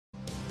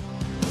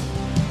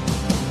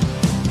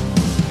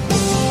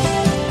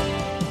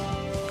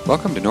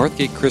Welcome to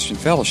Northgate Christian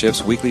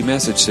Fellowship's weekly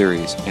message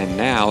series. And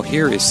now,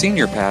 here is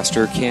Senior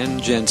Pastor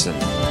Ken Jensen.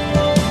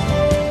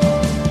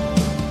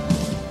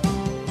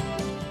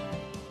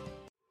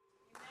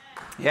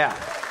 Yeah.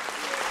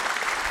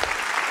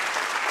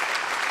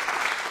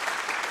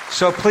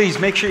 So please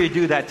make sure you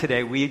do that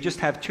today. We just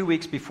have 2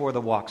 weeks before the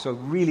walk. So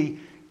really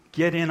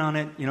get in on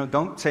it.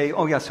 Don't say,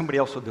 oh yeah, somebody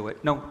else will do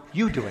it. No,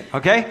 you do it,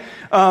 okay?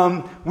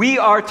 We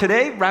are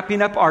today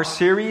wrapping up our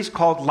series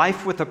called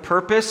Life with a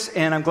Purpose,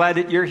 and I'm glad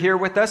that you're here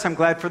with us. I'm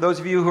glad for those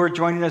of you who are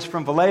joining us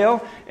from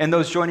Vallejo and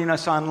those joining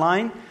us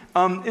online.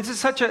 This is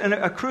such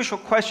a crucial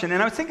question,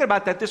 and I was thinking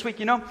about that this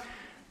week.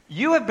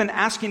 You have been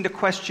asking the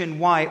question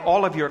why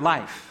all of your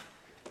life.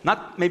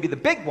 Not maybe the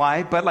big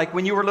why, but like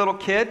when you were a little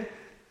kid,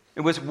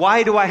 it was,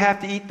 why do I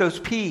have to eat those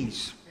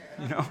peas?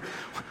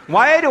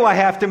 Why do I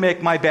have to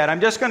make my bed? I'm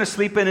just going to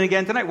sleep in it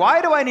again tonight.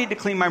 Why do I need to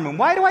clean my room?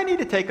 Why do I need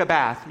to take a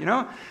bath?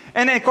 And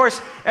then, of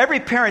course, every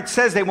parent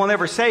says they will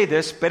never say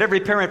this, but every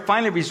parent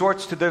finally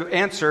resorts to the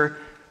answer,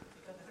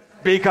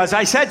 because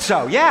I said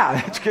so.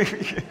 Yeah.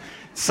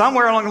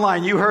 Somewhere along the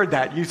line, you heard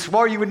that. You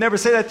swore you would never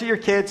say that to your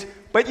kids,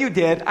 but you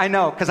did. I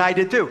know, because I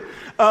did too.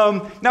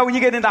 Now, when you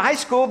get into high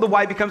school, the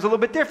why becomes a little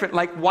bit different.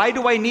 Like, why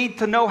do I need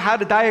to know how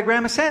to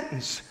diagram a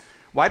sentence?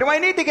 Why do I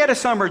need to get a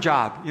summer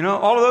job?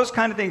 All of those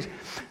kind of things.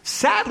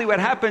 Sadly,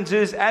 what happens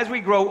is, as we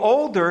grow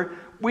older,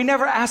 we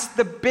never ask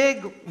the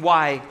big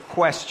why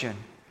question.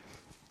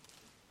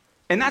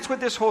 And that's what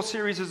this whole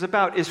series is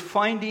about, is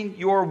finding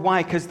your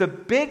why. Because the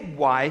big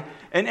why,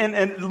 and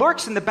it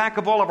lurks in the back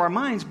of all of our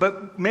minds,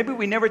 but maybe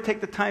we never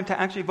take the time to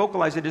actually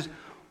vocalize it, is,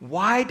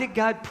 why did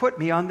God put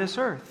me on this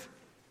earth?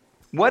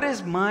 What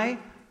is my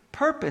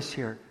purpose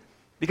here?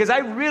 Because I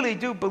really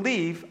do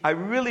believe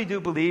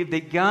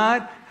that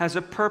God has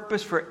a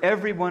purpose for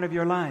every one of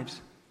your lives.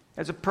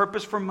 Has a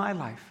purpose for my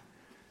life.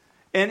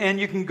 And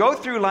you can go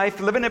through life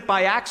living it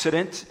by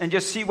accident and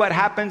just see what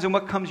happens and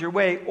what comes your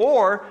way.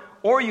 Or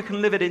you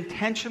can live it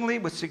intentionally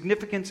with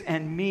significance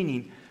and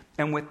meaning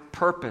and with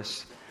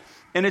purpose.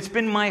 And it's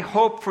been my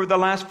hope for the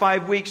last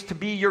 5 weeks to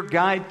be your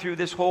guide through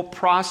this whole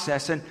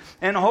process.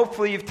 And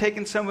hopefully you've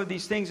taken some of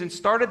these things and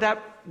started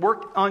that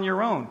work on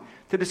your own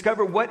to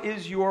discover what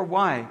is your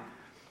why.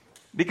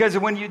 Because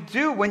when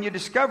you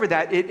discover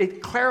that,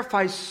 it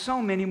clarifies so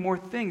many more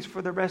things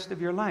for the rest of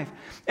your life.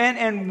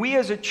 And we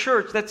as a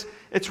church,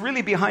 it's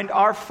really behind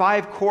our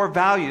 5 core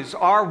values,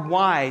 our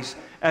whys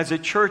as a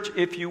church,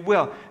 if you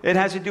will. It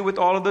has to do with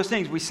all of those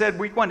things. We said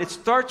week 1, it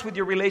starts with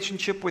your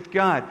relationship with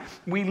God.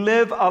 We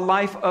live a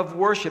life of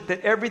worship, that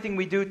everything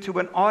we do to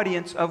an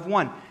audience of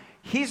one.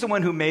 He's the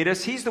one who made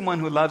us. He's the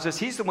one who loves us.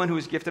 He's the one who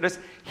has gifted us.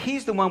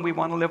 He's the one we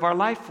want to live our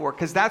life for,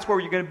 because that's where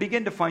you're going to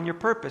begin to find your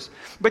purpose.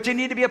 But you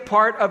need to be a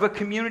part of a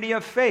community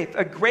of faith,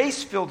 a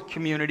grace-filled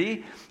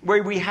community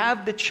where we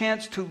have the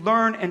chance to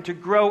learn and to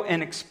grow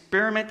and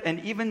experiment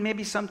and even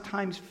maybe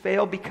sometimes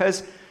fail,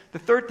 because the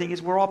third thing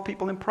is we're all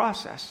people in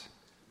process.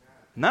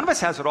 None of us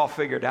has it all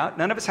figured out.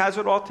 None of us has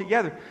it all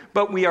together.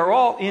 But we are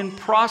all in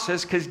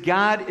process because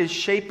God is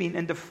shaping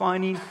and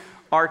defining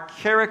our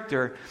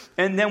character.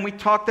 And then we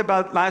talked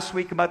about last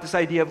week about this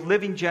idea of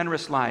living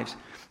generous lives.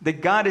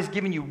 That God has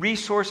given you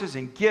resources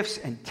and gifts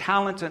and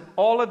talents and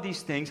all of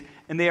these things,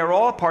 and they are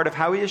all a part of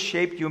how He has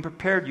shaped you and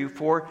prepared you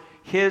for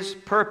His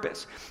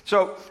purpose.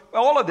 So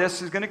all of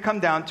this is going to come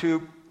down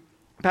to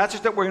a passage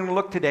that we're going to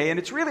look today, and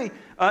it's really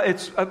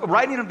it's a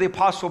writing of the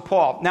Apostle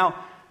Paul. Now,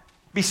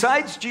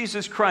 besides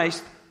Jesus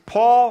Christ,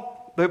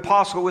 Paul the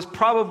Apostle was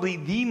probably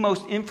the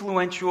most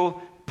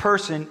influential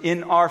person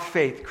in our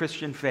faith,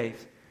 Christian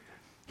faith.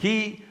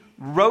 He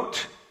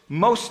wrote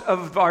most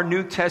of our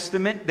New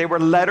Testament. They were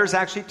letters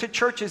actually to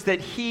churches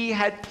that he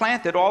had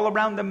planted all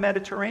around the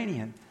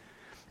Mediterranean.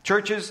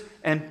 Churches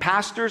and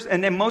pastors,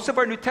 and then most of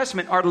our New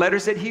Testament are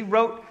letters that he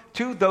wrote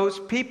to those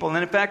people.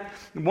 And in fact,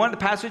 one of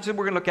the passages that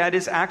we're going to look at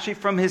is actually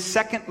from his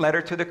second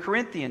letter to the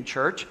Corinthian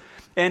church.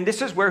 And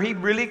this is where he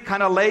really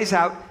kind of lays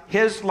out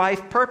his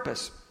life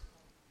purpose.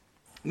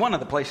 One of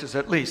the places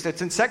at least.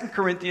 It's in 2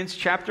 Corinthians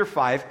chapter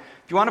 5.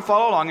 If you want to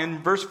follow along, in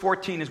verse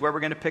 14 is where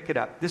we're going to pick it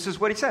up. This is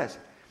what he says.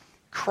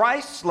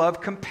 Christ's love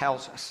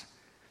compels us,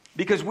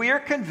 because we are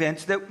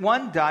convinced that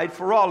one died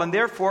for all, and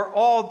therefore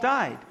all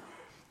died.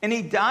 And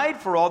He died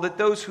for all, that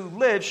those who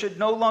live should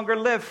no longer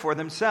live for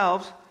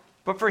themselves,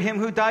 but for Him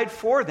who died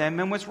for them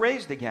and was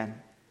raised again.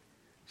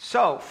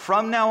 So,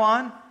 from now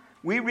on,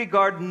 we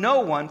regard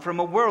no one from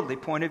a worldly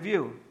point of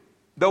view.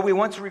 Though we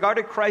once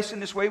regarded Christ in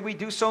this way, we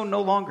do so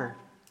no longer.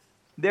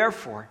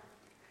 Therefore,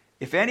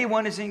 if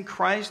anyone is in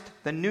Christ,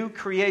 the new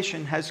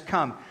creation has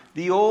come.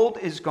 The old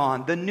is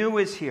gone, the new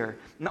is here.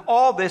 And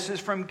all this is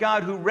from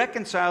God, who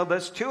reconciled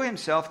us to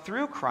Himself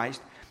through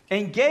Christ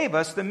and gave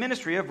us the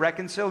ministry of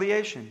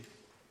reconciliation.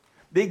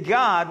 That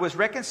God was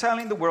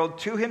reconciling the world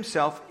to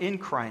Himself in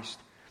Christ,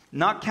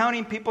 not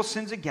counting people's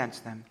sins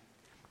against them.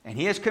 And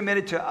He has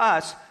committed to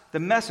us the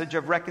message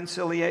of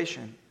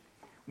reconciliation.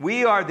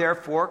 We are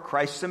therefore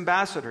Christ's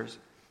ambassadors,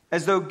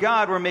 as though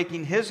God were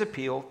making His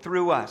appeal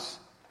through us.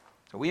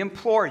 So we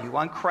implore you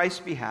on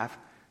Christ's behalf,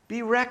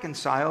 be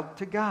reconciled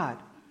to God.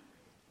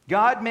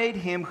 God made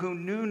Him who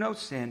knew no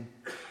sin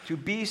to to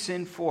be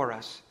sin for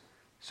us,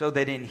 so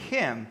that in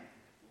him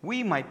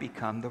we might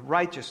become the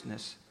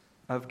righteousness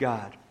of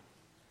God.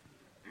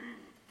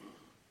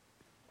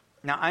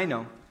 Now, I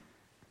know,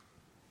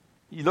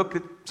 you look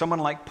at someone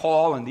like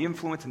Paul and the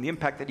influence and the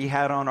impact that he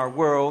had on our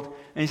world,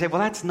 and you say,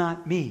 well, that's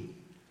not me.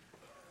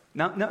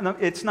 No,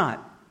 it's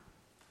not.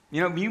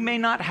 You know, you may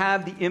not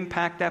have the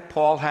impact that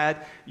Paul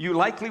had. You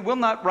likely will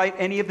not write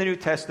any of the New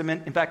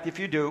Testament. In fact, if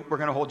you do, we're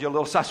going to hold you a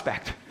little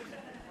suspect.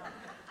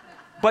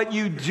 But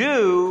you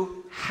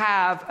do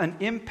have an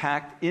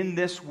impact in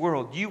this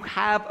world. You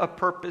have a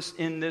purpose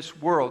in this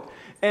world.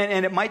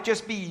 And it might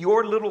just be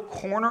your little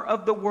corner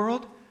of the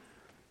world,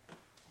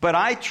 but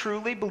I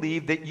truly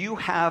believe that you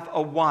have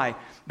a why.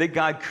 That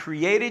God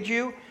created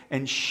you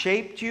and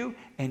shaped you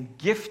and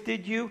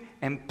gifted you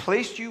and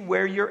placed you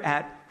where you're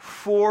at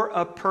for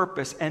a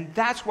purpose. And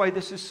that's why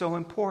this is so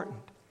important.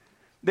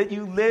 That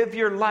you live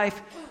your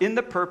life in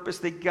the purpose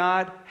that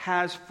God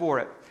has for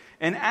it.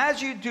 And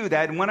as you do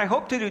that, and what I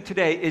hope to do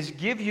today is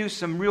give you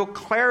some real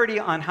clarity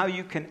on how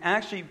you can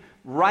actually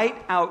write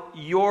out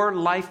your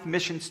life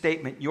mission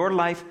statement, your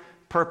life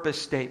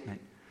purpose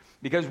statement.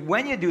 Because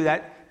when you do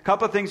that, a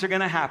couple of things are going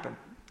to happen.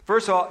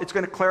 First of all, it's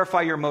going to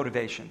clarify your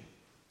motivation.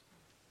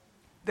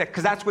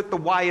 Because that's what the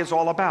why is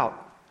all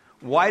about.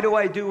 Why do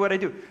I do what I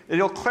do?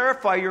 It'll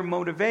clarify your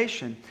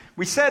motivation.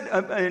 We said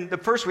in the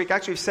first week,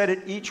 actually we've said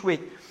it each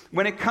week,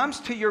 when it comes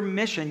to your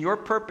mission, your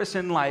purpose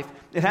in life,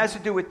 it has to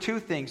do with two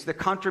things. The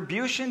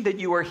contribution that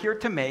you are here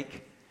to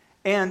make,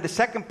 and the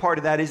second part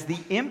of that is the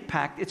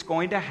impact it's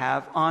going to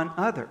have on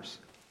others.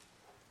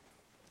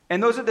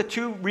 And those are the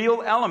two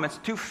real elements,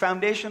 two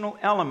foundational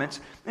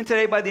elements. And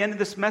today, by the end of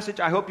this message,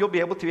 I hope you'll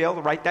be able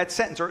to write that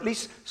sentence, or at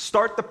least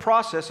start the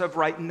process of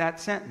writing that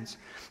sentence.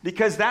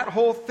 Because that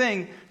whole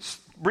thing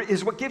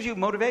is what gives you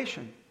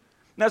motivation.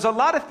 Now, there's a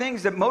lot of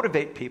things that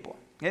motivate people.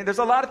 Okay? There's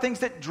a lot of things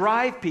that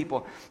drive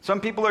people.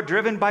 Some people are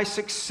driven by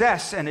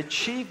success and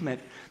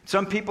achievement.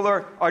 Some people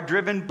are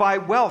driven by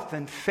wealth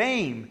and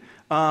fame,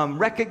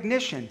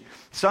 recognition.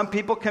 Some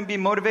people can be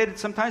motivated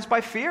sometimes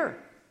by fear.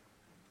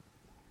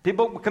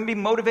 People can be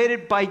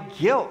motivated by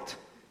guilt.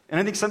 And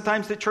I think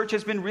sometimes the church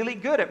has been really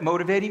good at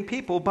motivating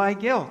people by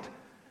guilt.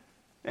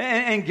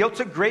 And guilt's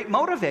a great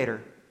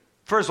motivator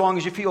for as long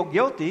as you feel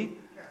guilty.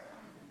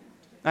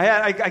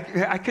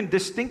 I can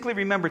distinctly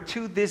remember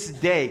to this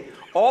day,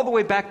 all the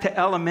way back to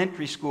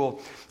elementary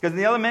school. Because in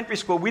the elementary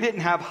school, we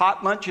didn't have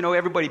hot lunch. You know,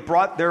 everybody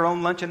brought their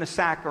own lunch in a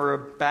sack or a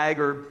bag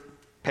or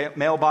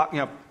mailbox.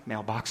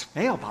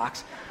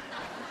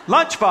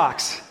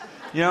 Lunchbox.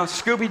 You know,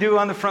 Scooby-Doo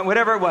on the front,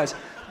 whatever it was.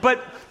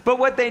 But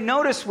what they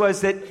noticed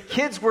was that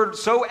kids were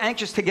so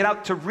anxious to get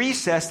out to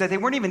recess that they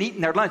weren't even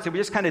eating their lunch. They were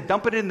just kind of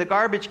dumping it in the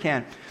garbage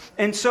can.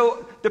 And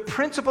so the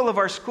principal of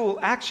our school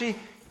actually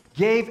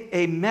gave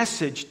a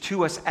message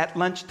to us at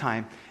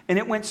lunchtime. And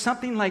it went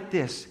something like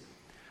this.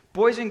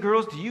 Boys and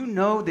girls, do you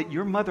know that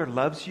your mother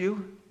loves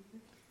you?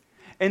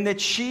 And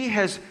that she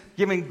has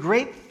given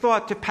great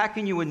thought to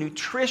packing you a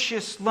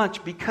nutritious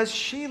lunch because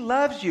she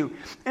loves you.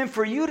 And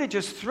for you to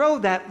just throw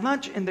that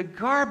lunch in the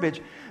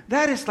garbage,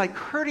 that is like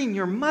hurting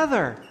your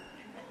mother.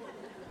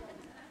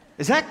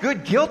 Is that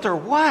good guilt or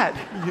what?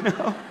 You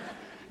know?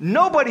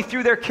 Nobody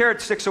threw their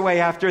carrot sticks away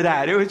after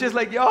that. It was just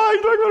like, oh,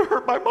 I'm not going to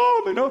hurt my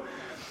mom, you know.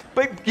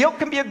 But guilt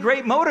can be a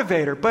great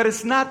motivator, but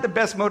it's not the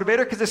best motivator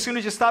because as soon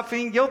as you stop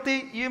feeling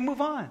guilty, you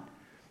move on.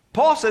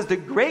 Paul says the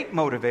great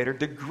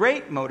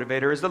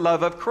motivator is the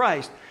love of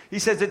Christ. He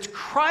says it's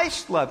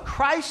Christ's love.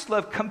 Christ's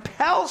love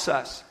compels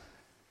us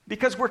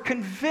because we're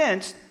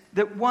convinced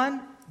that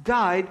one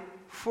died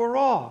for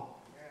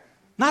all.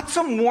 Not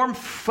some warm,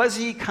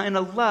 fuzzy kind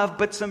of love,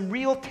 but some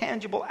real,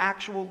 tangible,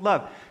 actual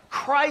love.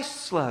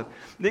 Christ's love.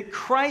 That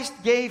Christ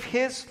gave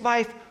his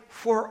life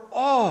for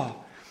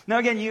all. Now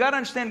again, you got to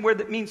understand where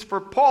that means for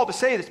Paul to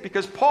say this,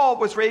 because Paul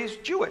was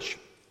raised Jewish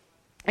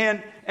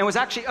and was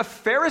actually a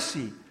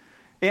Pharisee.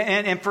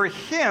 And for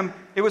him,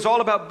 it was all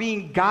about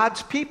being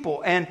God's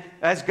people. And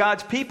as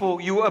God's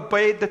people, you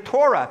obeyed the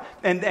Torah.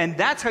 And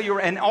that's how you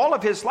were. And all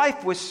of his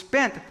life was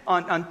spent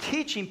on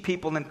teaching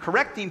people and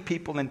correcting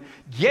people and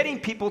getting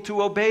people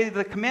to obey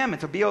the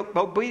commandments, to be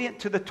obedient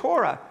to the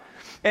Torah.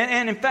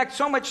 And in fact,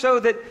 so much so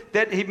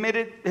that he made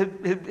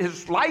it,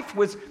 his life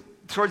was,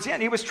 towards the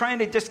end, he was trying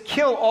to just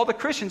kill all the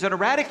Christians and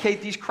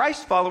eradicate these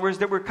Christ followers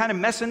that were kind of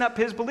messing up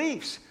his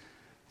beliefs.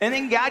 And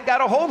then God got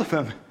a hold of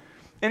him.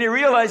 And he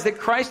realized that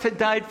Christ had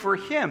died for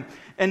him.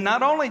 And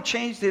not only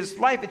changed his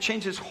life, it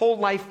changed his whole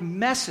life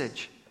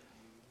message.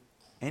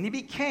 And he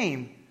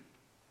became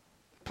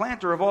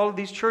planter of all of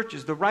these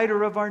churches, the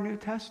writer of our New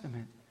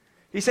Testament.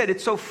 He said,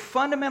 it's so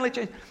fundamentally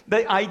changed.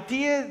 The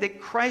idea that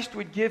Christ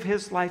would give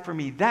his life for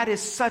me, that is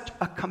such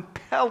a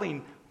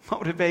compelling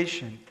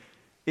motivation.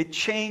 It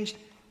changed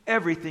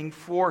everything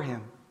for him.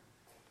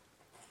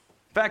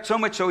 In fact, so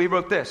much so he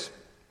wrote this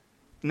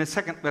in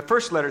the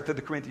first letter to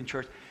the Corinthian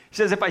church. He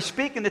says, if I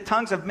speak in the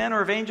tongues of men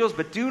or of angels,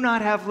 but do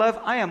not have love,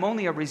 I am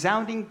only a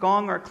resounding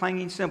gong or a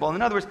clanging cymbal.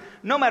 In other words,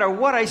 no matter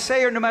what I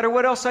say or no matter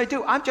what else I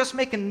do, I'm just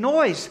making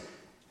noise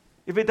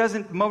if it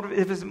isn't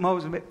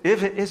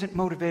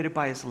motivated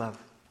by his love.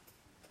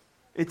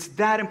 It's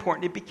that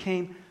important. It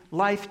became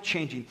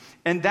life-changing.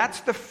 And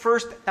that's the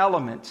first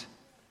element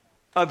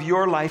of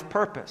your life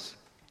purpose.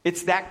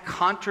 It's that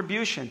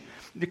contribution.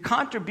 The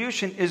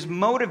contribution is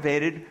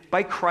motivated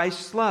by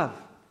Christ's love.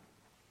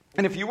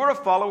 And if you were a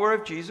follower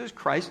of Jesus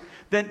Christ,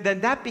 then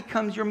that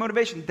becomes your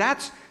motivation.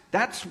 That's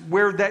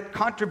where that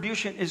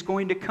contribution is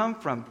going to come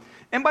from.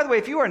 And by the way,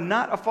 if you are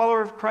not a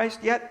follower of Christ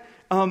yet,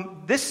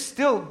 this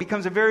still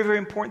becomes a very, very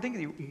important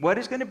thing. What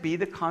is going to be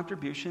the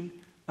contribution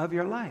of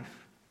your life?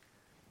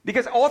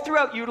 Because all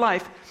throughout your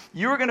life,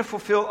 you're going to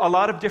fulfill a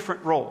lot of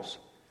different roles.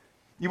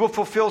 You will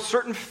fulfill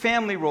certain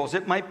family roles.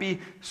 It might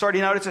be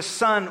starting out as a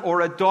son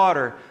or a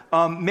daughter.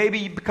 Maybe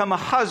you become a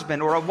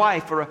husband or a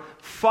wife or a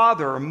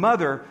father or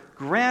mother,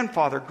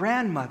 grandfather,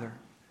 grandmother.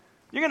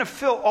 You're going to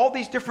fill all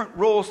these different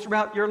roles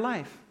throughout your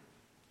life.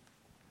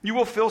 You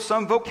will fill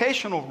some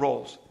vocational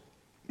roles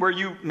where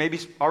you maybe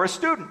are a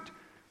student.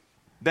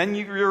 Then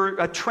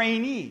you're a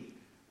trainee.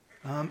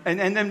 And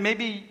then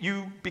maybe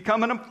you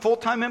become a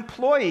full-time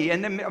employee.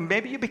 And then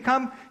maybe you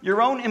become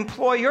your own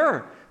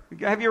employer.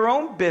 You have your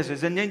own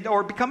business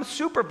or become a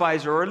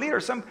supervisor or a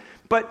leader.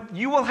 But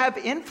you will have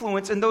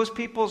influence in those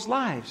people's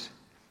lives.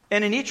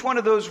 And in each one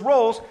of those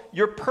roles,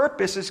 your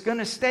purpose is going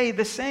to stay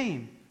the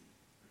same.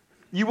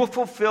 You will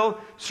fulfill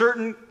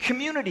certain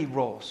community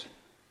roles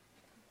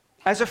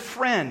as a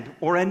friend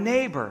or a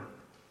neighbor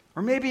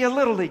or maybe a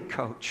little league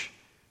coach.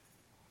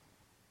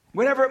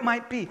 Whatever it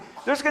might be.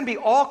 There's going to be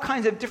all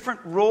kinds of different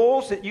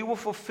roles that you will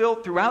fulfill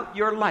throughout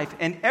your life.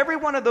 And every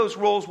one of those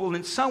roles will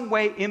in some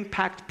way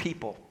impact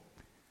people.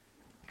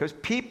 Because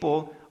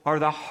people are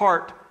the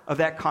heart of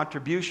that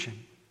contribution.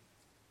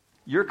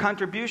 Your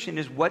contribution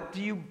is what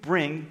do you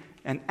bring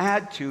and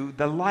add to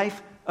the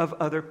life of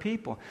other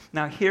people.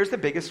 Now here's the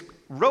biggest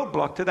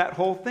roadblock to that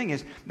whole thing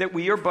is that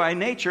we are by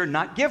nature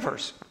not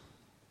givers.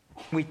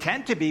 We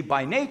tend to be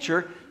by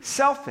nature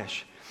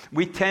selfish.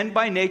 We tend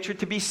by nature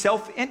to be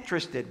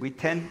self-interested. We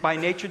tend by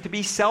nature to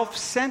be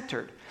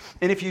self-centered.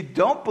 And if you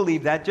don't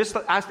believe that, just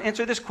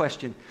answer this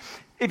question.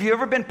 Have you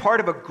ever been part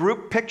of a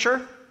group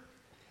picture?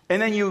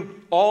 And then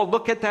you all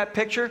look at that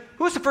picture?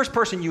 Who's the first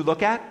person you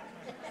look at?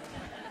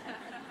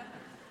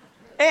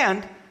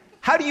 And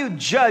how do you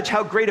judge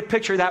how great a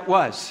picture that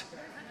was?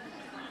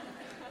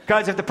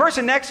 Because if the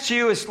person next to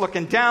you is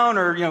looking down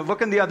or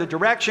looking the other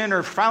direction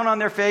or frown on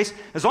their face,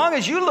 as long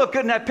as you look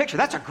good in that picture,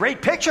 that's a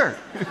great picture.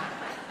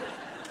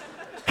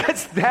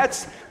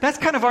 That's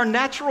kind of our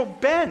natural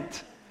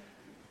bent.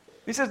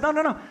 He says,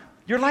 no.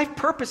 Your life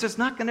purpose is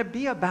not going to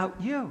be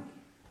about you.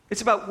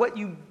 It's about what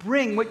you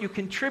bring, what you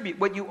contribute,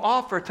 what you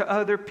offer to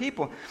other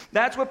people.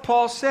 That's what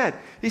Paul said.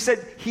 He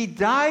said, he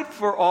died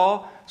for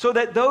all so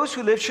that those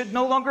who live should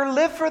no longer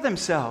live for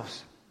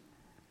themselves,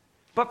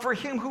 but for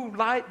him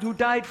who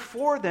died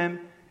for them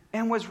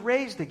and was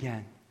raised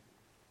again.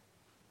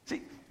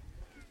 See,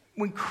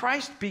 when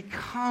Christ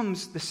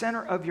becomes the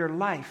center of your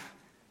life,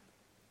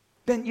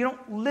 then you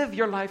don't live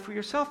your life for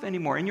yourself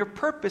anymore. And your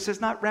purpose is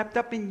not wrapped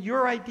up in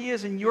your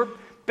ideas and your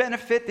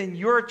benefit and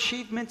your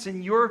achievements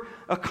and your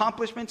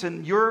accomplishments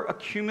and your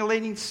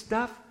accumulating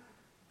stuff.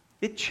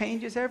 It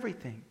changes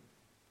everything.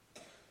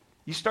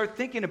 You start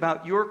thinking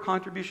about your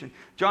contribution.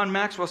 John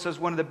Maxwell says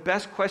one of the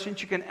best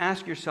questions you can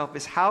ask yourself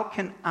is, how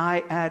can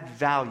I add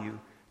value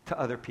to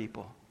other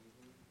people?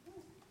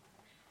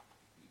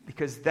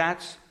 Because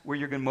that's where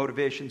your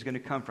motivation is going to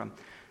come from.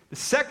 The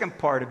second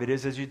part of it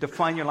is, as you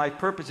define your life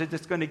purpose,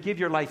 it's going to give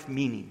your life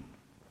meaning.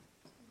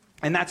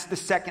 And that's the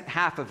second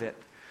half of it.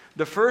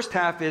 The first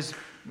half is,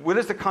 what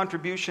is the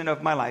contribution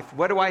of my life?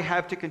 What do I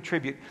have to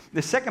contribute?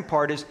 The second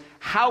part is,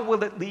 how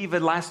will it leave a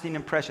lasting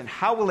impression?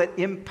 How will it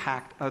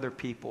impact other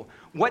people?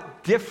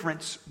 What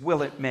difference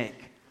will it make?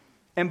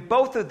 And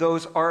both of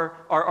those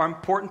are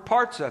important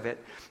parts of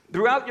it.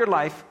 Throughout your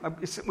life,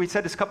 we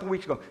said this a couple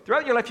weeks ago,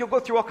 throughout your life you'll go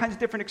through all kinds of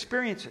different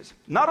experiences.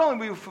 Not only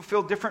will you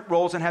fulfill different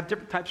roles and have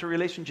different types of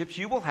relationships,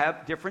 you will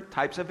have different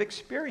types of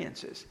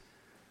experiences.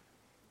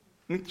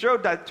 We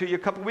showed that to you a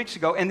couple weeks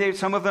ago, and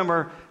some of them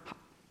are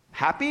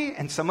happy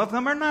and some of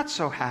them are not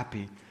so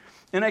happy.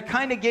 And I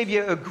kind of gave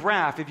you a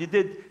graph. If you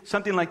did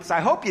something like this, I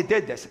hope you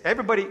did this.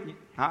 Everybody,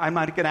 I'm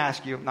not going to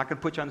ask you, I'm not going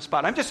to put you on the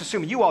spot. I'm just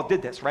assuming you all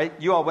did this, right?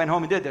 You all went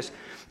home and did this.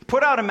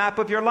 Put out a map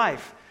of your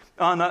life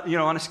on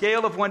a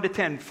scale of 1 to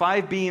 10,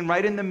 5 being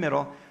right in the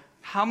middle.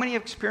 How many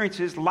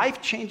experiences,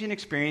 life-changing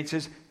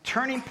experiences,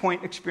 turning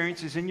point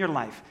experiences in your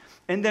life?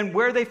 And then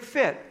where they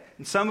fit.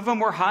 And some of them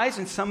were highs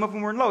and some of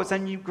them were lows.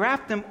 And you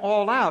graphed them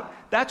all out.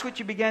 That's what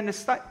you began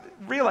to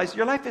realize.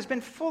 Your life has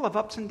been full of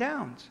ups and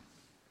downs.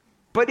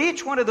 But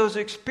each one of those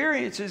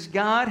experiences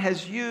God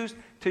has used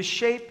to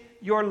shape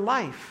your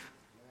life.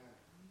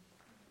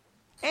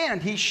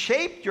 And He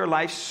shaped your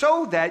life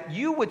so that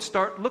you would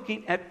start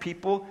looking at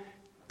people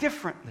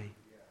differently.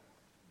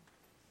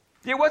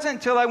 It wasn't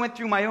until I went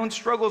through my own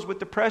struggles with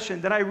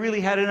depression that I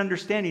really had an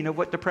understanding of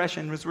what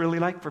depression was really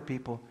like for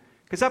people.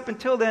 Because up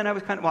until then, I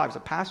was I was a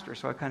pastor,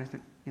 so I kind of,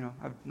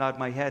 I would nod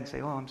my head and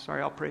say, oh, I'm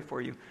sorry, I'll pray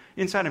for you.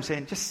 Inside I'm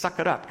saying, just suck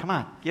it up. Come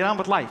on, get on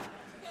with life.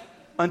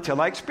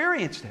 Until I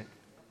experienced it.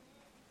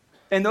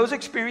 And those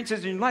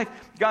experiences in your life,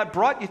 God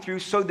brought you through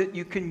so that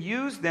you can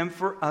use them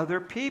for other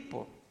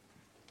people.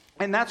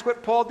 And that's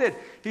what Paul did.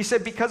 He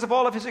said, because of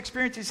all of his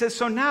experience, he says,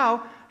 so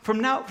now,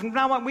 from now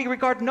on, we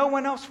regard no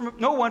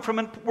one from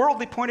a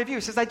worldly point of view.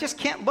 He says, I just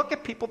can't look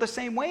at people the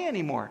same way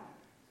anymore.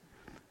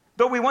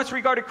 Though we once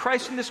regarded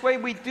Christ in this way,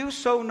 we do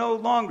so no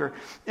longer.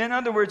 In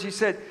other words, he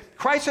said,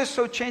 Christ has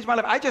so changed my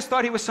life. I just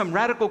thought he was some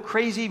radical,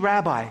 crazy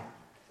rabbi.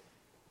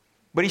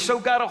 But he so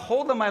got a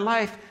hold of my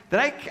life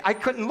that I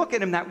couldn't look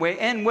at him that way.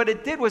 And what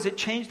it did was it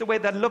changed the way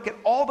that I look at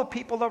all the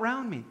people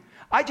around me.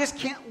 I just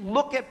can't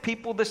look at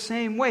people the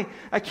same way.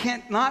 I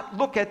can't not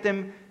look at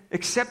them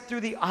except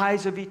through the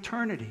eyes of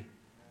eternity.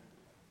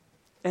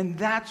 And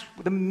that's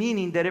the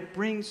meaning that it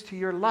brings to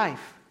your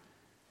life.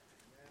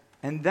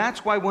 And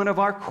that's why one of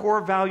our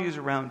core values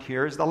around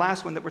here is the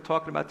last one that we're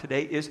talking about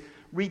today is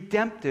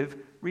redemptive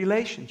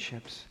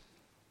relationships.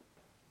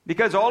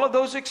 Because all of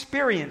those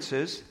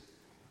experiences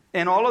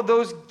and all of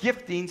those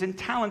giftings and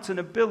talents and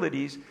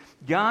abilities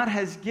God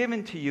has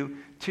given to you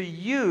to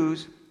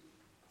use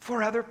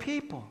for other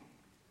people.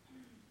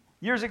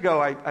 Years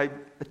ago, I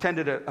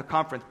attended a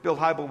conference. Bill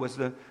Hybel was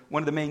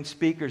one of the main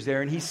speakers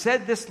there, and he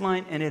said this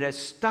line, and it has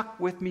stuck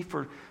with me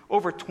for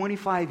over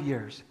 25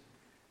 years.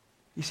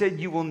 He said,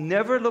 you will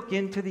never look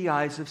into the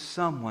eyes of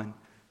someone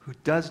who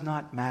does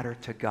not matter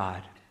to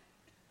God.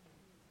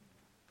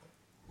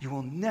 You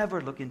will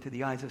never look into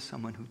the eyes of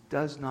someone who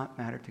does not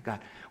matter to God.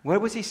 What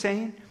was he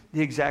saying?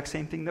 The exact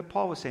same thing that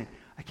Paul was saying.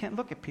 I can't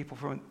look at people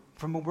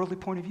from a worldly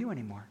point of view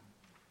anymore.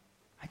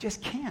 I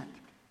just can't.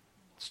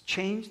 It's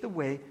changed the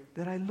way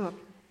that I look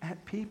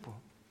at people.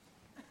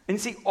 And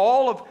see,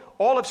 all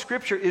of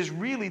Scripture is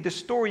really the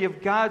story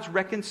of God's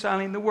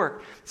reconciling the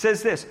work. It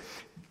says this,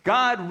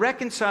 God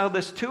reconciled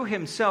us to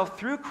himself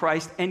through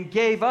Christ and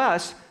gave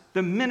us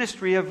the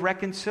ministry of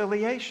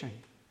reconciliation.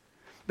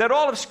 That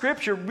all of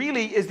Scripture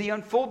really is the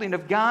unfolding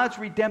of God's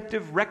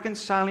redemptive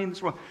reconciling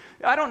this world.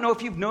 I don't know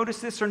if you've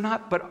noticed this or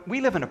not, but we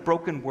live in a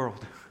broken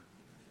world.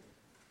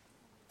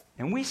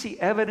 And we see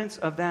evidence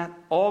of that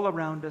all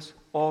around us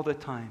all the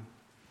time.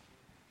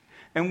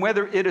 And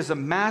whether it is a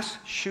mass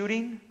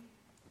shooting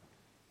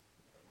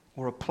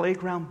or a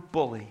playground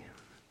bully,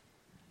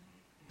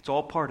 it's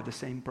all part of the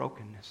same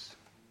brokenness.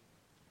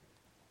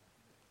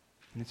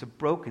 And it's a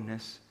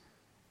brokenness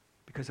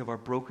because of our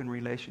broken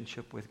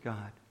relationship with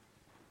God.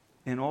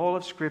 And all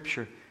of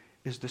Scripture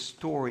is the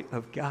story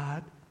of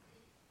God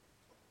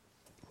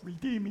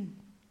redeeming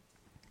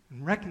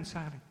and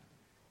reconciling,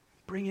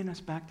 bringing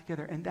us back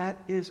together. And that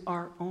is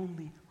our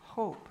only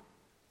hope.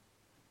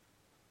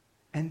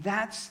 And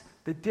that's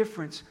the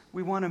difference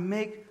we want to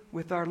make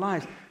with our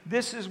lives.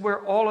 This is where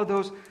all of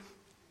those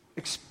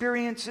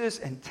experiences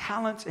and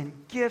talents and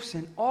gifts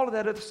and all of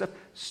that other stuff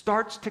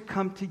starts to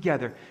come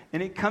together.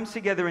 And it comes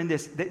together in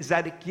this, is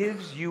that it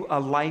gives you a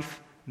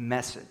life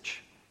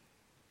message.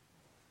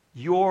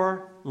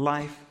 Your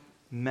life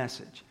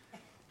message.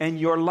 And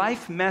your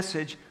life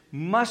message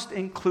must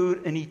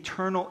include an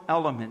eternal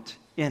element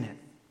in it.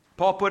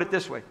 Paul put it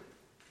this way.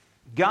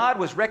 God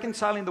was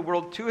reconciling the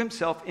world to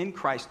himself in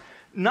Christ,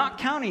 not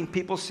counting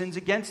people's sins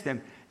against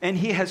them. And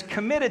he has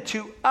committed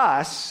to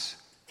us,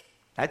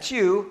 that's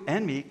you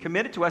and me,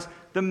 committed to us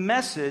the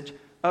message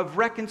of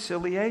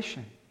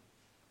reconciliation.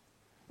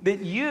 That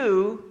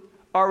you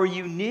are a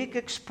unique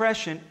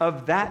expression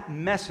of that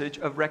message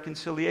of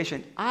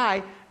reconciliation.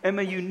 I am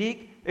a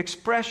unique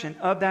expression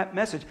of that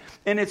message.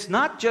 And it's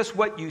not just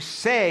what you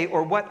say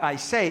or what I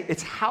say,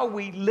 it's how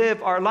we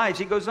live our lives.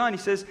 He goes on, he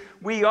says,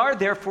 we are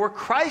therefore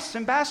Christ's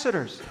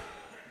ambassadors,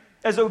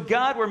 as though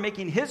God were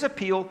making his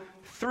appeal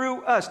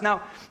through us.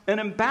 Now, an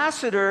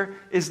ambassador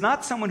is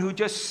not someone who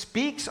just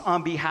speaks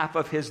on behalf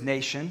of his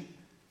nation.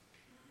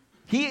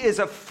 He is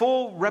a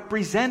full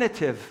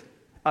representative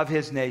of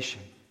his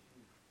nation.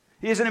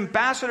 He is an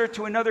ambassador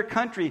to another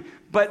country,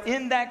 but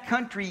in that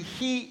country,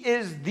 he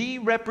is the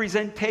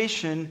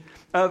representation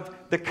of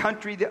the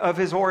country of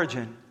his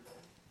origin.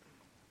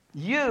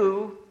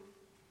 You,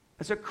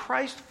 as a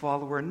Christ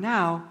follower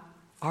now,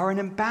 are an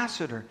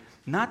ambassador.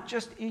 Not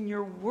just in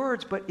your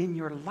words, but in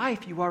your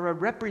life. You are a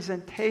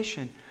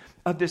representation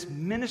of this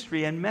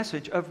ministry and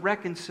message of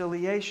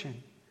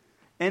reconciliation.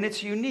 And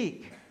it's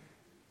unique.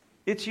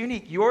 It's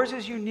unique. Yours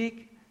is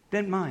unique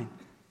than mine.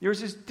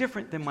 Yours is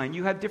different than mine.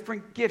 You have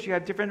different gifts. You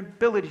have different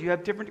abilities. You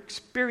have different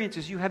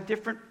experiences. You have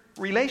different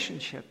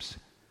relationships.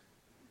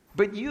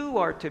 But you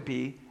are to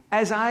be,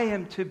 as I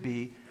am to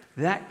be,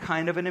 that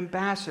kind of an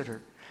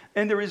ambassador.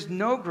 And there is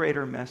no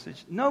greater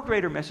message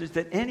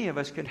that any of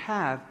us could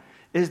have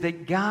is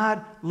that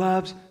God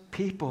loves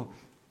people.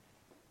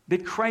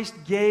 That Christ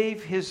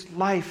gave his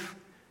life,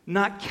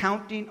 not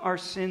counting our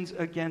sins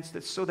against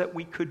us, so that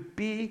we could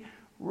be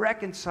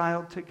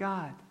reconciled to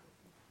God.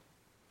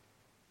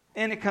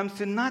 And it comes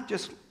to not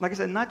just, like I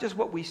said, not just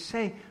what we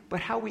say,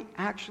 but how we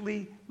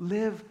actually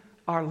live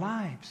our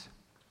lives.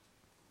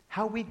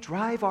 How we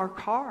drive our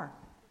car.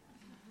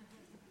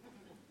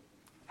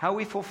 How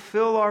we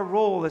fulfill our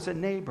role as a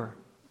neighbor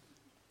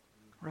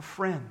or a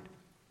friend.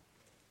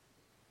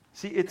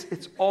 See,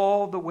 it's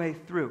all the way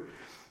through.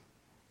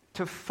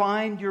 To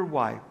find your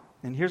why,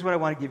 And here's what I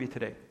want to give you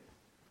today.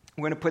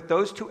 We're going to put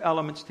those two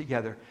elements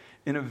together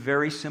in a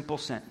very simple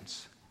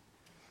sentence.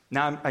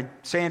 Now, I'm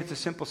saying it's a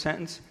simple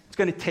sentence. It's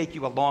going to take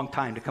you a long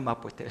time to come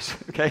up with this,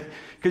 okay?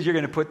 Because you're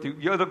going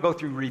to go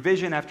through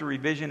revision after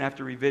revision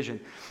after revision.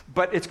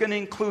 But it's going to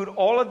include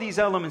all of these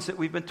elements that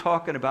we've been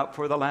talking about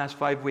for the last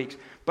 5 weeks.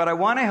 But I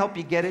want to help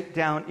you get it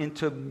down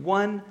into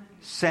one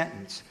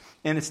sentence.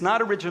 And it's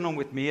not original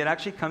with me. It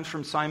actually comes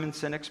from Simon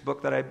Sinek's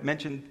book that I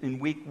mentioned in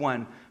week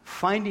 1,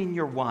 Finding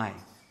Your Why.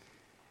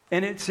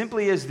 And it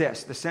simply is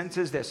this. The sentence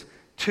is this: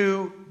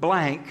 to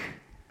blank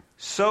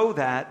so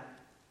that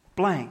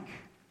blank.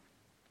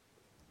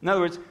 In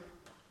other words,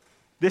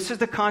 this is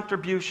the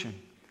contribution.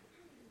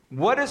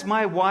 What is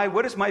my why?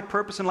 What is my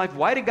purpose in life?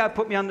 Why did God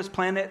put me on this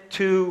planet?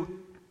 To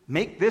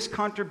make this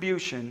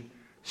contribution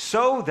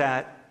so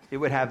that it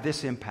would have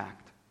this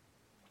impact.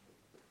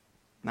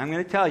 And I'm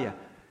going to tell you,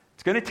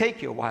 it's going to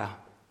take you a while.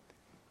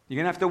 You're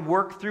going to have to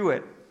work through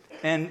it.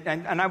 And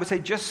I would say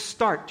just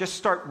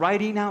start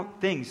writing out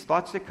things,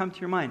 thoughts that come to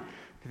your mind.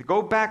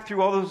 Go back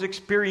through all those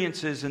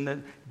experiences and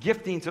the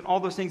giftings and all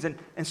those things and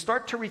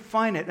start to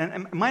refine it.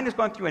 And mine has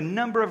gone through a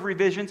number of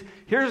revisions.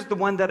 Here's the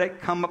one that I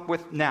come up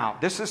with now.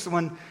 This is the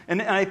one,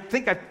 and I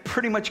think I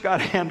pretty much got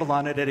a handle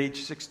on it at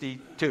age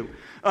 62.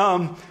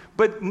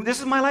 But this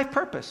is my life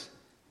purpose.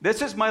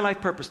 This is my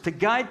life purpose, to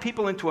guide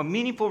people into a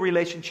meaningful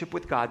relationship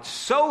with God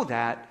so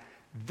that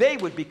they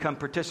would become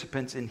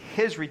participants in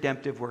His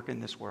redemptive work in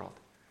this world.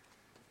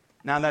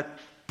 Now, that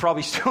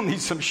probably still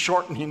needs some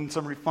shortening and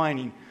some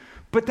refining,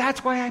 but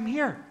that's why I'm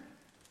here.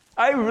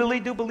 I really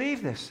do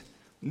believe this.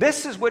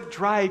 This is what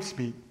drives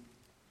me,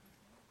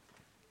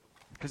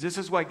 because this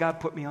is why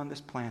God put me on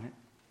this planet,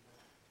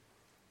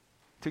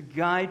 to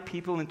guide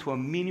people into a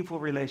meaningful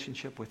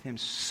relationship with Him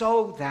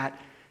so that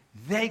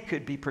they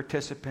could be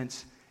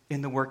participants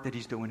in the work that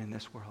He's doing in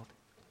this world.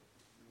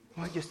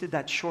 Well, I just did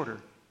that shorter.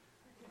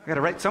 I got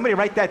to somebody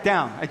write that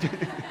down.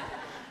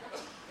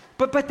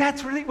 But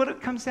that's really what it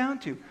comes down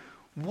to.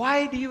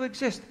 Why do you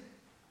exist?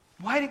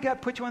 Why did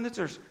God put you on this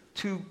earth?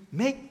 To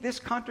make this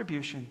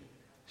contribution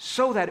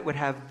so that it would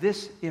have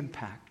this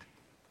impact.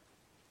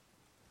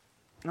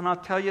 And I'll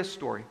tell you a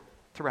story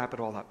to wrap it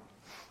all up.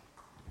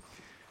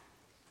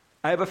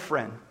 I have a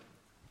friend,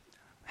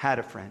 had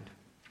a friend,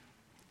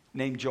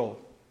 named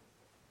Joel.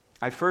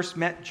 I first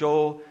met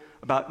Joel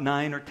about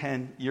 9 or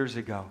 10 years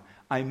ago.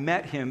 I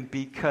met him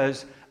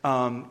because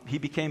he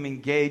became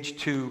engaged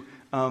to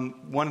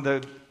one of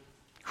the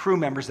crew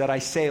members that I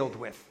sailed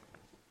with.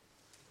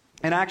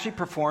 And I actually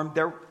performed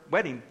their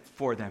wedding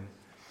for them.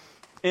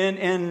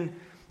 And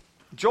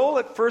Joel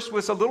at first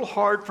was a little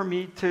hard for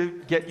me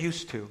to get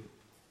used to.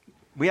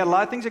 We had a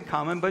lot of things in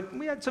common, but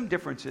we had some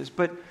differences.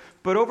 But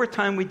over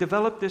time, we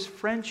developed this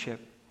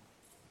friendship.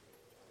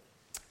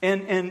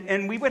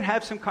 And we would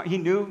have some, he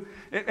knew,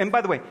 and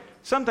by the way,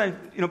 sometimes,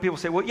 people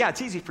say, well, yeah,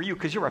 it's easy for you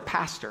because you're a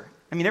pastor.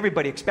 I mean,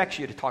 everybody expects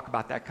you to talk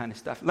about that kind of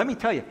stuff. Let me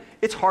tell you,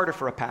 it's harder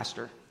for a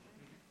pastor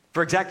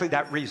for exactly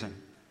that reason.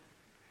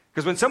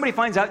 Because when somebody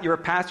finds out you're a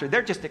pastor,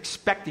 they're just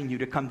expecting you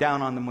to come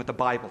down on them with the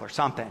Bible or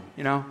something,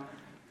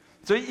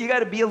 So you got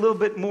to be a little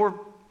bit more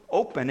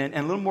open and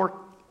a little more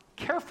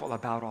careful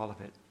about all of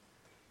it.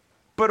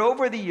 But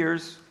over the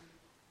years,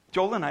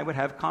 Joel and I would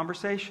have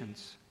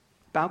conversations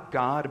about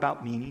God,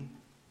 about meaning.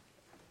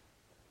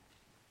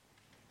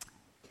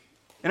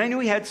 And I knew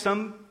he had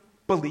some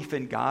belief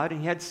in God, and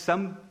he had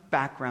some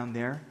background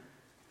there.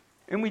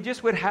 And we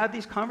just would have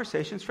these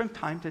conversations from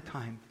time to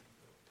time.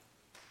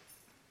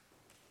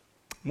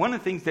 One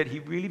of the things that he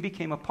really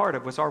became a part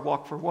of was our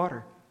Walk for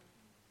Water.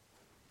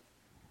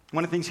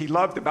 One of the things he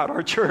loved about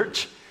our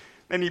church,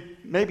 and he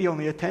maybe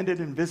only attended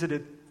and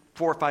visited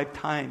 4 or 5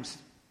 times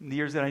in the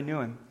years that I knew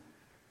him,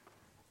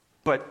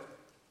 but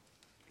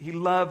he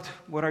loved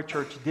what our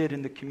church did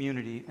in the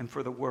community and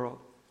for the world.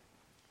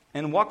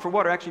 And Walk for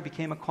Water actually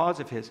became a cause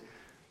of his.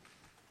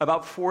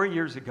 About 4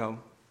 years ago,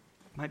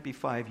 might be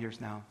 5 years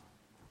now,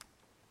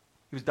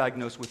 he was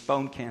diagnosed with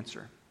bone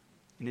cancer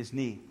in his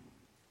knee.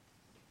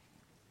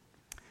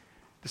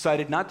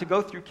 Decided not to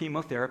go through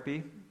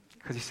chemotherapy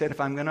because he said,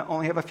 if I'm going to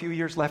only have a few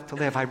years left to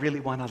live, I really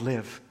want to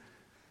live.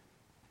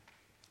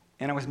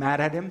 And I was mad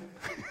at him.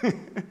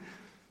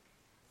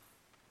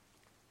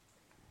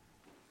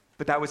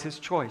 But that was his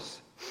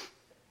choice.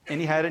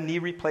 And he had a knee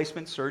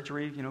replacement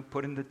surgery,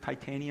 put in the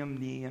titanium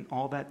knee and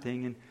all that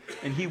thing.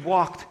 And he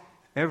walked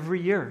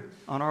every year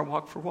on our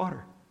Walk for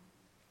Water.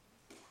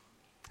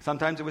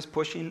 Sometimes it was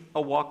pushing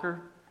a walker.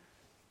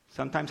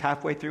 Sometimes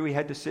halfway through he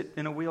had to sit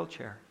in a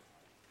wheelchair.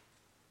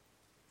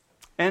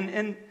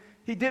 And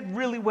he did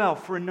really well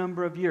for a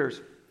number of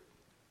years.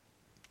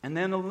 And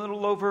then a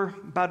little over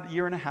about a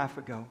year and a half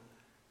ago,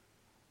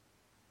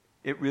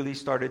 it really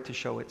started to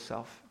show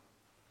itself.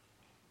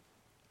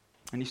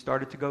 And he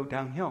started to go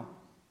downhill.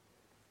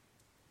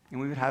 And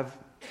we would have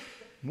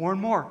more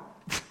and more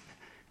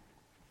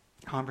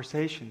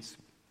conversations.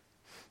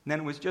 And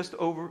then it was just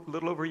a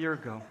little over a year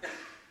ago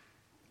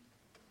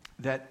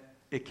that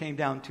it came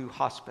down to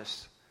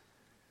hospice.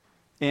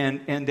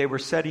 And they were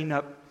setting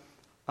up,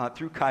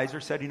 through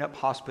Kaiser, setting up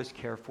hospice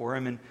care for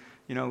him.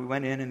 we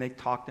went in and they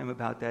talked to him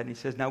about that. And he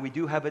says, now we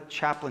do have a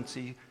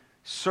chaplaincy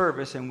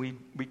service, and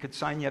we could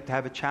sign you up to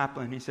have a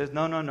chaplain. He says,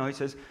 no. He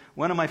says,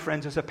 one of my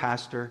friends is a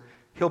pastor.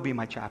 He'll be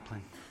my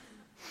chaplain.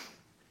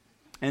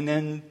 And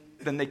then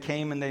they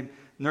came, and the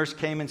nurse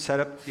came and set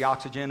up the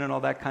oxygen and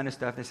all that kind of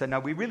stuff. They said, now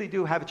we really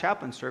do have a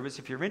chaplain service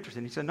if you're interested.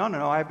 And he said, no,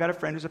 I've got a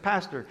friend who's a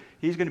pastor.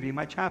 He's going to be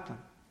my chaplain.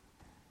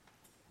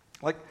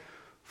 Like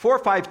 4 or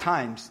 5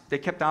 times, they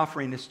kept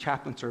offering this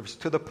chaplain service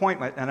to the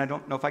point, and I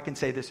don't know if I can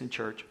say this in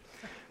church,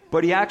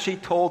 but he actually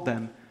told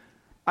them,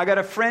 I got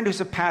a friend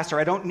who's a pastor.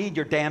 I don't need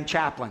your damn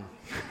chaplain.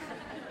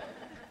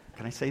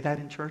 Can I say that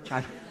in church?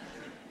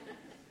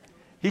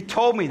 He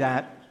told me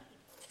that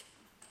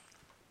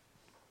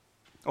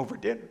over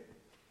dinner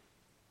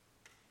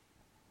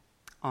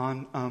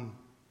on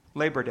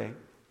Labor Day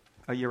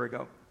a year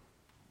ago.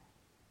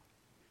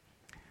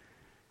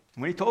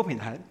 And when he told me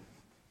that,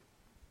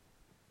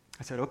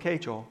 I said, okay,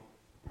 Joel,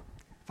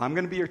 if I'm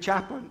going to be your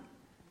chaplain,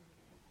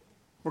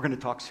 we're going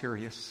to talk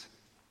serious.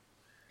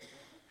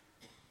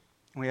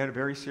 We had a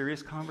very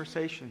serious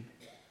conversation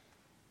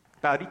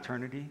about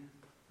eternity,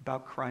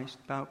 about Christ,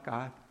 about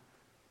God.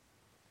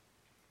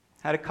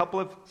 Had a couple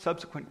of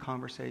subsequent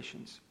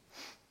conversations.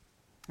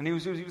 And he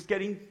was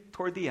getting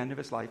toward the end of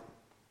his life.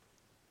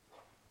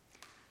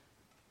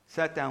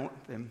 Sat down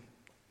with him,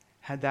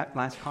 had that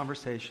last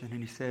conversation,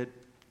 and he said,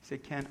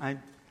 Ken, I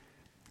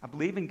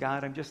believe in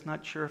God. I'm just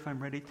not sure if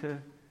I'm ready to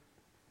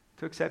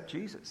accept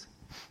Jesus.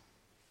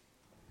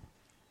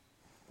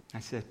 I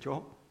said,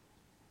 Joel,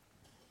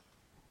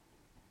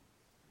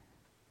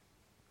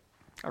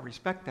 I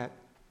respect that.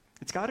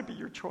 It's got to be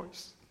your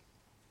choice.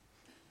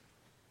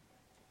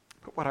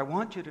 But what I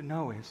want you to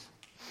know is,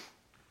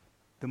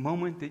 the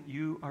moment that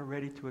you are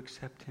ready to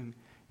accept him,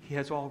 he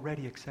has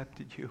already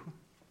accepted you.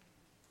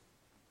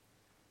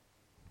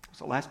 It was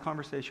the last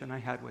conversation I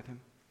had with him.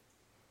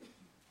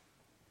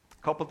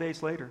 A couple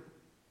days later,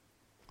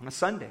 on a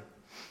Sunday,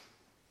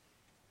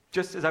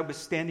 just as I was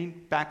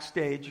standing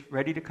backstage,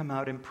 ready to come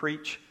out and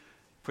preach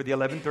for the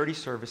 11:30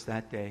 service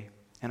that day,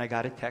 and I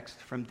got a text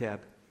from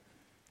Deb.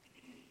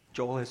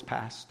 Joel has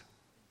passed.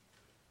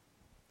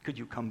 Could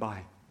you come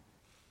by?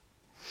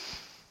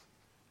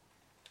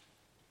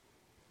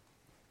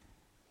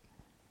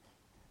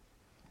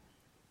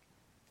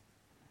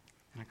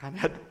 And I kind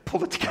of had to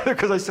pull it together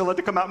because I still had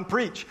to come out and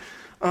preach.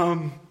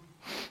 I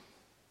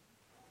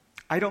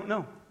don't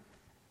know.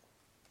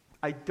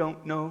 I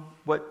don't know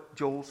what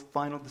Joel's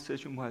final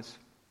decision was.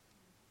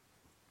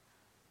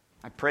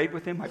 I prayed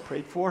with him. I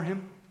prayed for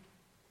him.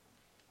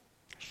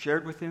 I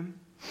shared with him.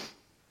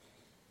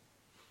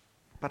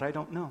 But I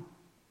don't know.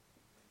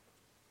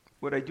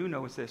 What I do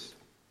know is this.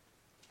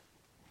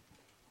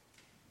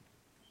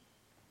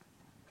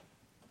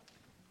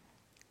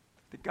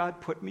 That God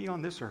put me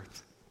on this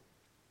earth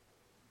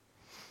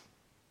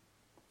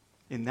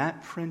in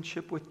that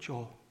friendship with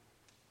Joel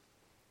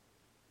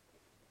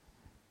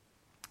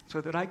so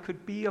that I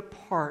could be a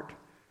part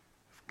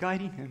of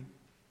guiding him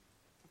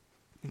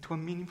into a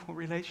meaningful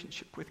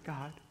relationship with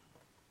God.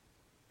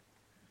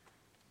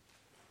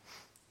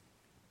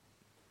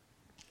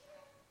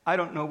 I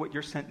don't know what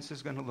your sentence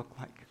is going to look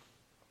like,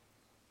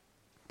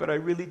 but I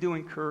really do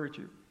encourage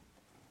you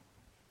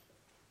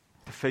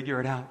to figure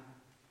it out,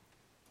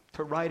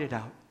 to write it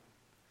out,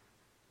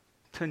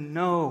 to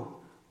know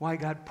why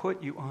God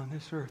put you on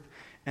this earth.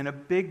 And a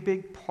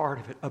big part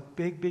of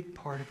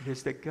it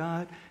is that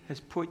God has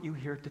put you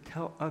here to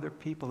tell other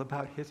people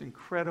about his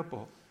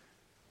incredible,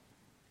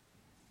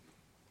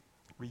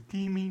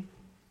 redeeming,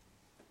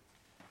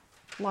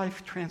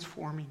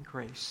 life-transforming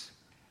grace.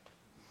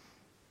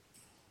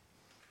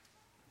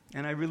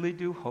 And I really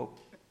do hope,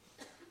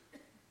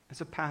 as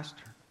a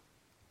pastor,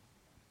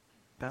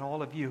 that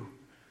all of you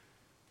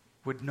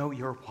would know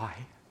your why.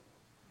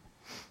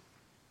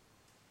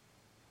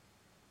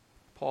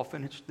 Paul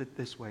finished it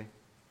this way.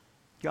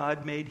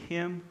 God made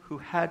him who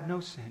had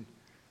no sin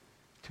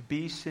to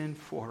be sin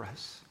for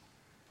us,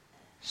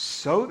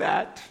 so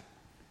that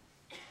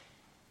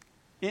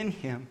in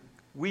him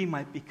we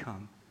might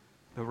become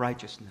the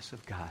righteousness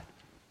of God.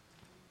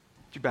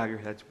 Would you bow your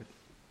heads with me?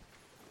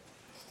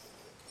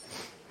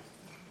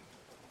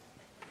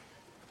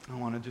 I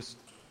want to just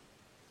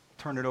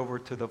turn it over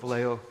to the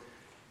Vallejo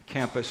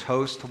campus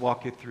host to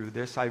walk you through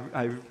this.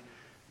 I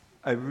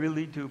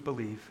really do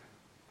believe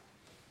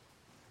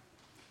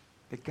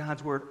that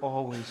God's word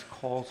always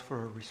calls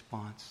for a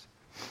response.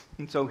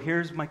 And so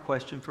here's my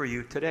question for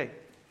you today.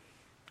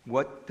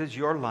 What does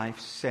your life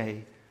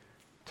say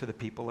to the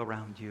people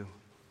around you?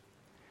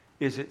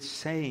 Is it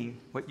saying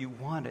what you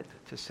want it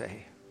to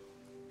say?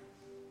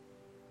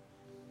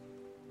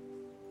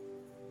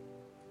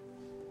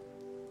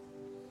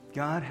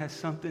 God has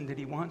something that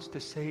he wants to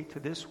say to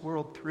this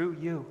world through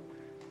you.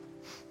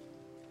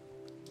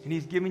 And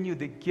he's given you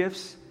the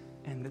gifts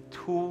and the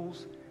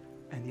tools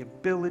and the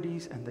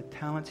abilities and the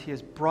talents. He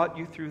has brought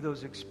you through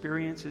those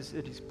experiences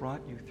that he's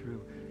brought you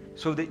through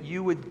so that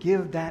you would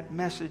give that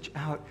message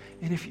out.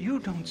 And if you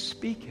don't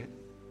speak it,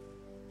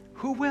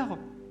 who will?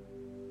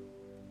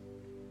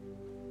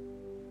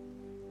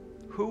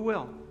 Who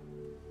will?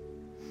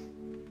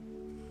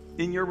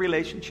 in your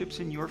relationships,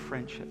 in your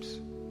friendships,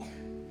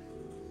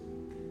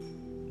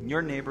 in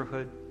your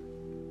neighborhood,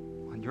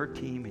 on your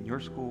team, in your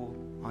school,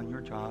 on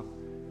your job?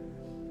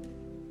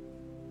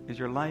 Is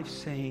your life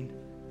saying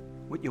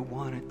what you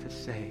want it to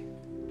say?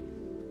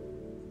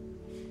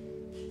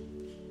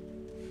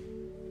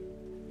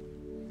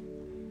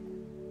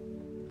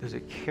 Does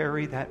it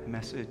carry that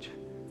message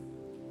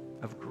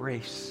of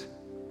grace,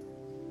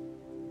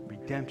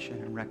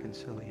 redemption, and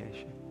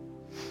reconciliation?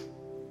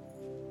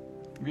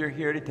 If you're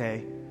here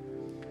today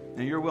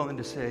and you're willing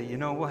to say, you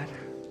know what?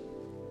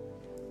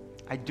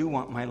 I do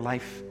want my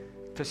life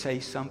to say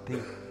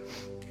something.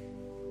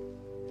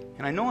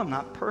 And I know I'm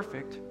not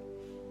perfect,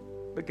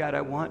 but God,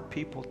 I want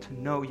people to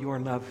know your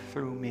love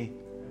through me.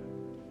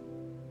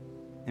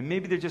 And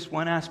maybe there's just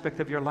one aspect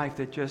of your life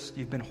that just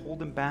you've been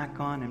holding back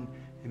on, and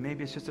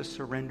maybe it's just a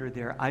surrender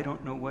there. I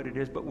don't know what it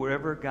is, but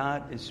wherever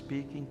God is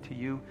speaking to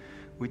you,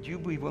 would you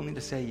be willing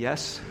to say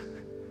yes?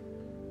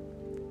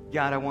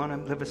 God, I want to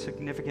live a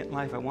significant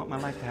life. I want my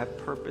life to have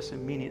purpose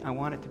and meaning. I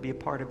want it to be a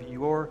part of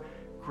your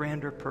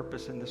grander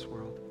purpose in this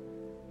world.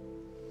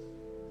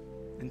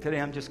 And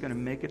today I'm just going to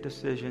make a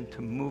decision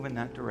to move in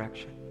that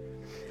direction,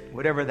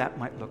 whatever that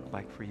might look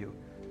like for you.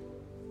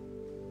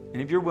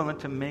 And if you're willing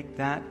to make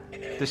that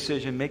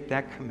decision, make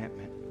that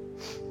commitment,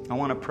 I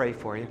want to pray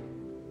for you.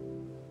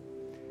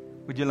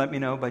 Would you let me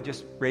know by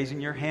just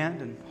raising your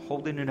hand and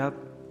holding it up?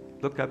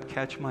 Look up,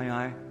 catch my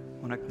eye. I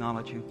want to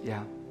acknowledge you.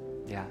 Yeah,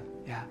 yeah,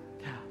 yeah,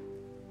 yeah,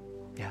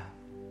 yeah,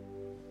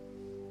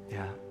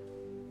 yeah,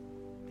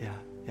 yeah,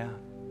 yeah,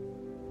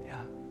 yeah,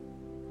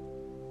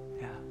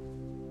 yeah,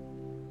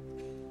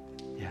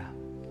 yeah,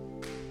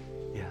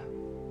 yeah, yeah,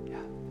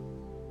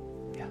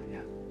 yeah,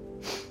 yeah,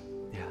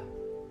 yeah,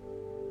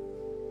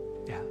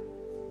 yeah,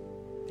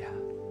 yeah,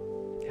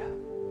 yeah,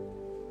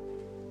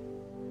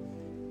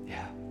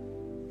 yeah.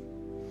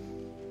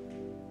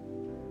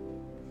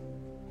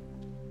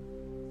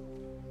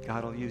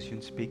 God will use you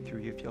and speak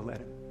through you if you'll let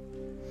Him.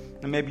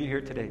 And maybe you're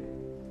here today,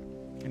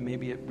 and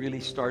maybe it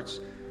really starts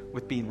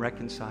with being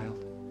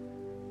reconciled.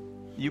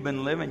 You've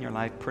been living your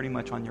life pretty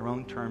much on your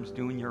own terms,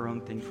 doing your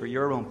own thing for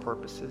your own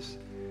purposes.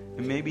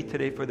 And maybe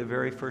today, for the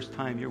very first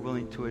time, you're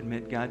willing to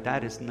admit, God,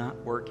 that is not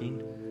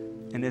working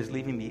and is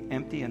leaving me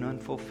empty and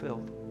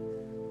unfulfilled.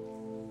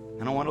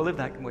 I don't want to live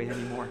that way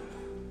anymore.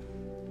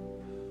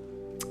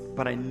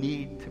 But I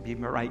need to be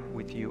right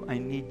with you. I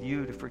need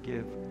you to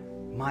forgive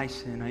my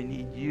sin. I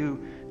need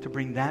you to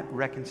bring that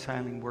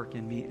reconciling work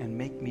in me and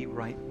make me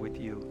right with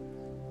you.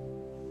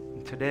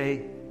 And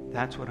today,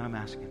 that's what I'm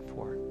asking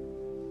for.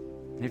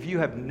 And if you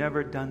have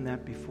never done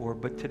that before,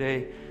 but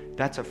today,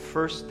 that's a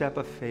first step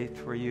of faith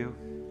for you,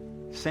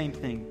 same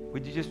thing.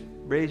 Would you just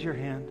raise your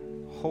hand,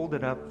 hold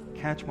it up,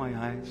 catch my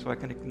eye so I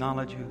can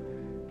acknowledge you,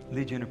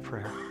 lead you in a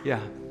prayer?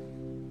 Yeah.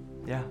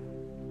 Yeah.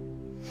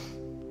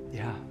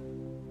 Yeah.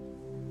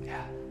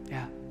 Yeah.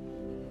 Yeah.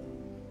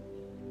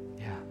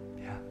 Yeah.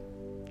 Yeah.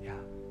 Yeah.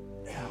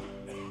 Yeah.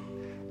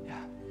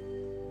 Yeah.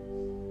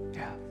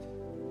 Yeah.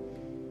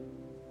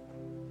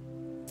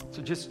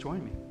 So just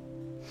join me.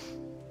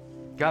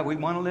 God, we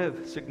want to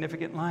live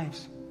significant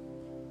lives.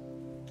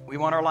 We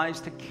want our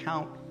lives to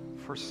count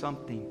for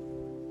something,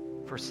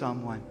 for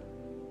someone.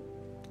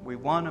 We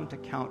want them to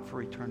count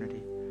for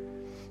eternity.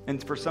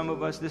 And for some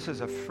of us, this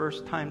is a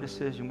first-time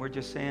decision. We're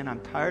just saying, I'm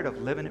tired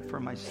of living it for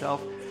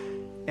myself,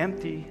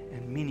 empty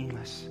and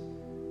meaningless.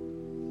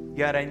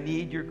 God, I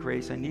need your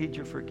grace. I need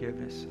your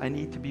forgiveness. I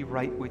need to be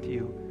right with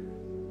you.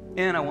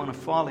 And I want to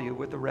follow you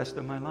with the rest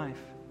of my life.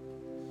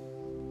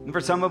 And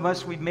for some of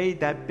us, we made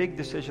that big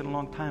decision a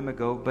long time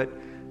ago, but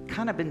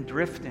kind of been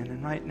drifting.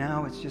 And right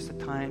now, it's just a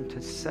time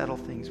to settle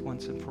things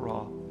once and for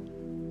all.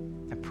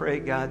 I pray,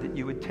 God, that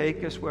you would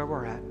take us where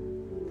we're at.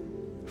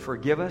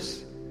 Forgive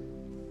us.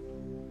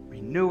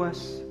 Renew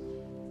us.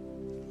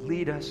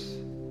 Lead us.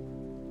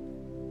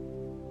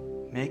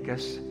 Make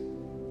us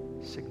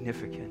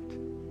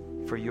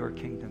significant for your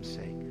kingdom's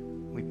sake.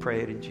 We pray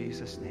it in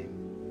Jesus' name.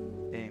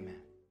 Amen.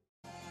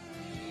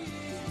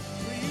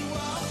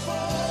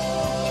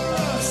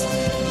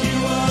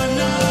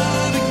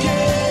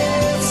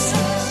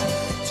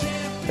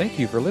 Thank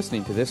you for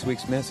listening to this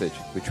week's message.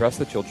 We trust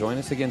that you'll join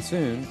us again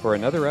soon for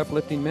another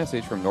uplifting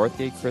message from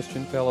Northgate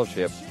Christian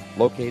Fellowship,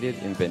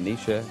 located in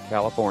Benicia,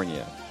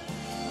 California.